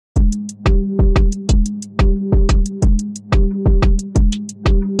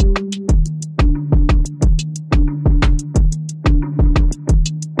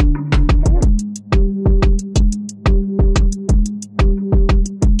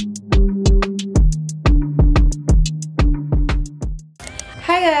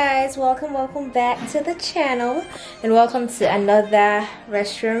welcome back to the channel and welcome to another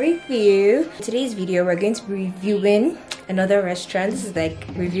restaurant review. In today's video we're going to be reviewing another restaurant. This is like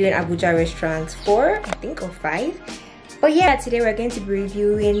reviewing Abuja restaurants 4 I think or 5, but yeah, today we're going to be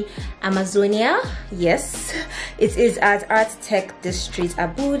reviewing Amazonia. Yes, it is at Art Tech District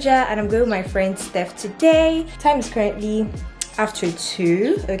Abuja, and I'm going with my friend Steph today. Time is currently after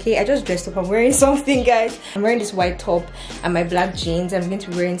 2. Okay, I just dressed up. I'm wearing something, guys. I'm wearing this white top and my black jeans. I'm going to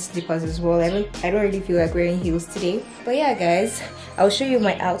be wearing slippers as well. I don't really feel like wearing heels today, but yeah guys, I'll show you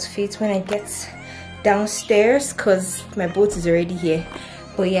my outfit when I get downstairs because my boat is already here.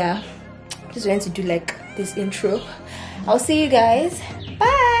 But yeah, just going to do like this intro. I'll see you guys. Bye.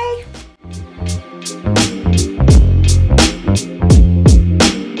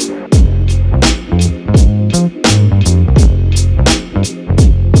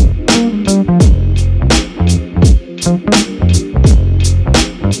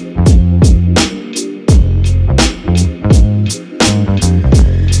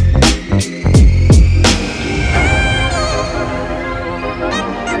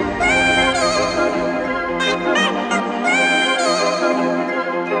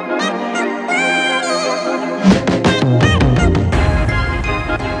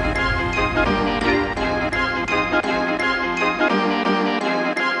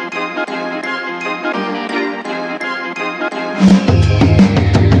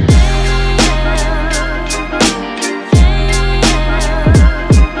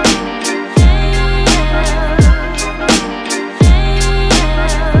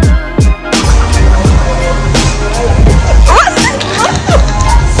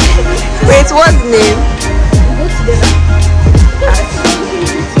 What's the name? Go together.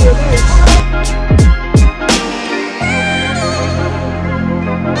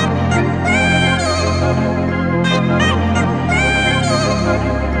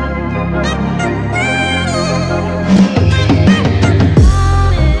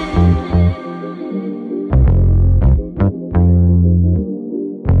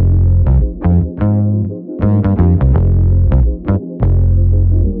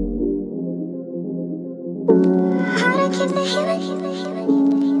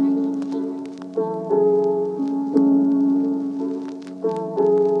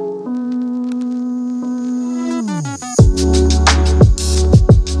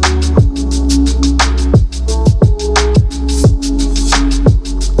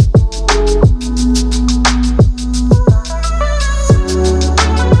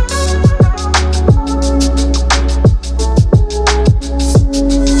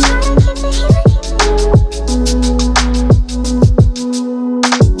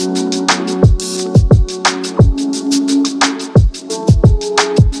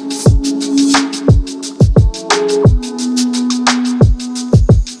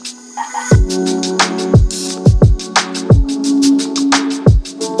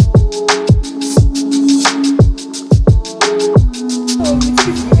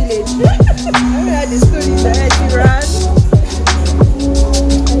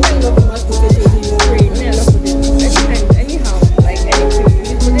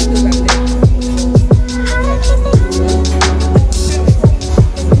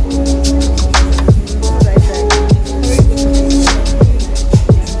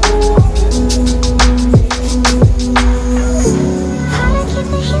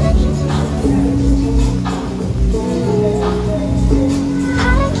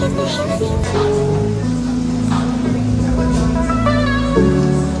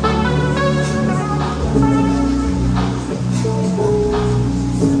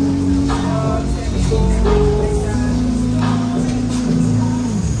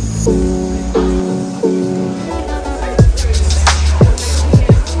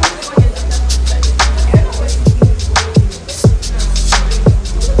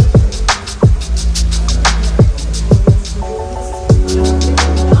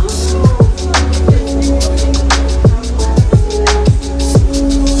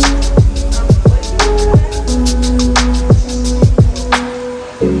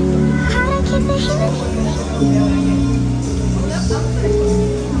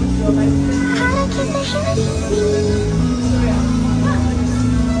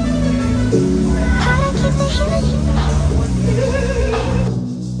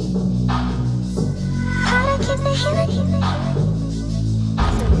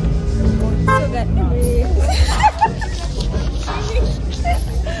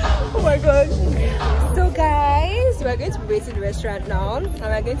 Oh my god. So guys, we're going to be rating the restaurant now, and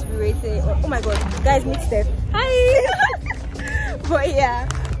we're going to be rating, oh my god, guys, meet Steph. Hi. But yeah,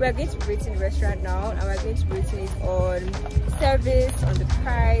 we're going to be rating the restaurant now, and we're going to be rating it on service, on the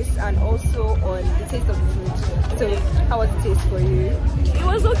price, and also on the taste of the food. So how was the taste for you? It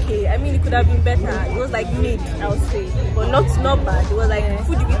was okay. I mean, it could have been better. It was like mid, I would say, but not bad. It was like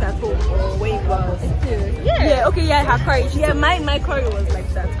food you eat at home or when you go out. Yeah. Okay. Yeah, her curry. Yeah, my curry was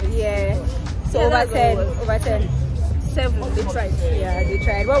like that. Yeah. So Yeah, over 10. Over 10. 7. They tried. Yeah, they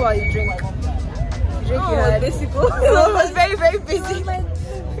tried. What about the drink? The drink you had? Basic. It was very, very basic.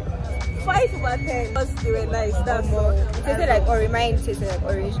 5/10. Because they were nice. That's all. It tasted like orange. Mine tasted like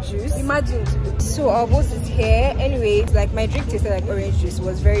orange juice. Imagine. So our boss is here. Anyway, like my drink tasted like orange juice. It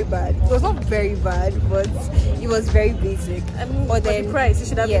was very bad. It was not very bad, but it was very basic. I mean, but for then the price, it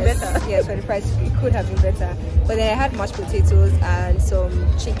should have been better. Yes, for the price, it could have been better. But then I had mashed potatoes and some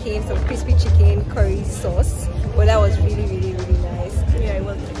chicken, some crispy chicken curry sauce. But that was really, really, really nice. Yeah, it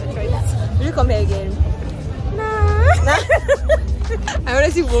was. I tried it. Will you come here again? Nah. I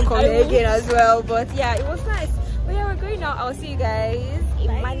honestly won't come here again as well. But yeah, it was nice. But yeah, we're going now. I'll see you guys in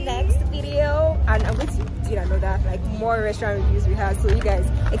my next video, and I'm going to do another like more restaurant reviews we have. So you guys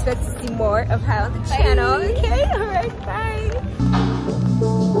expect to see more of her on the channel. Okay, all right, bye.